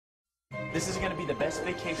This is gonna be the best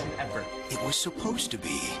vacation ever. It was supposed to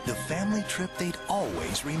be the family trip they'd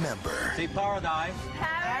always remember. Say paradise.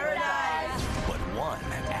 Paradise! But one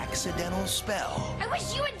accidental spell I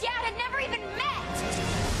wish you and Dad had never even met!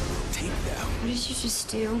 will take them What did you just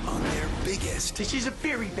do? on their biggest This is a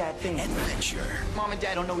very bad thing. adventure. Mom and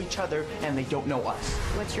Dad don't know each other, and they don't know us.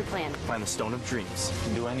 What's your plan? Find the Stone of Dreams.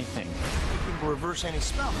 Can do anything. You can reverse any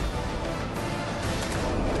spell.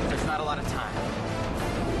 There's not a lot of time.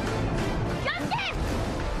 Justin!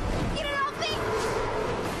 Get it off me!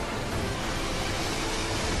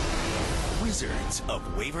 Wizards of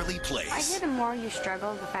Waverly I Place. hear the more you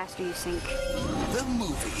struggle, the faster you sink. The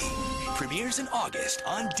movie premieres in August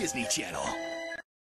on Disney Channel.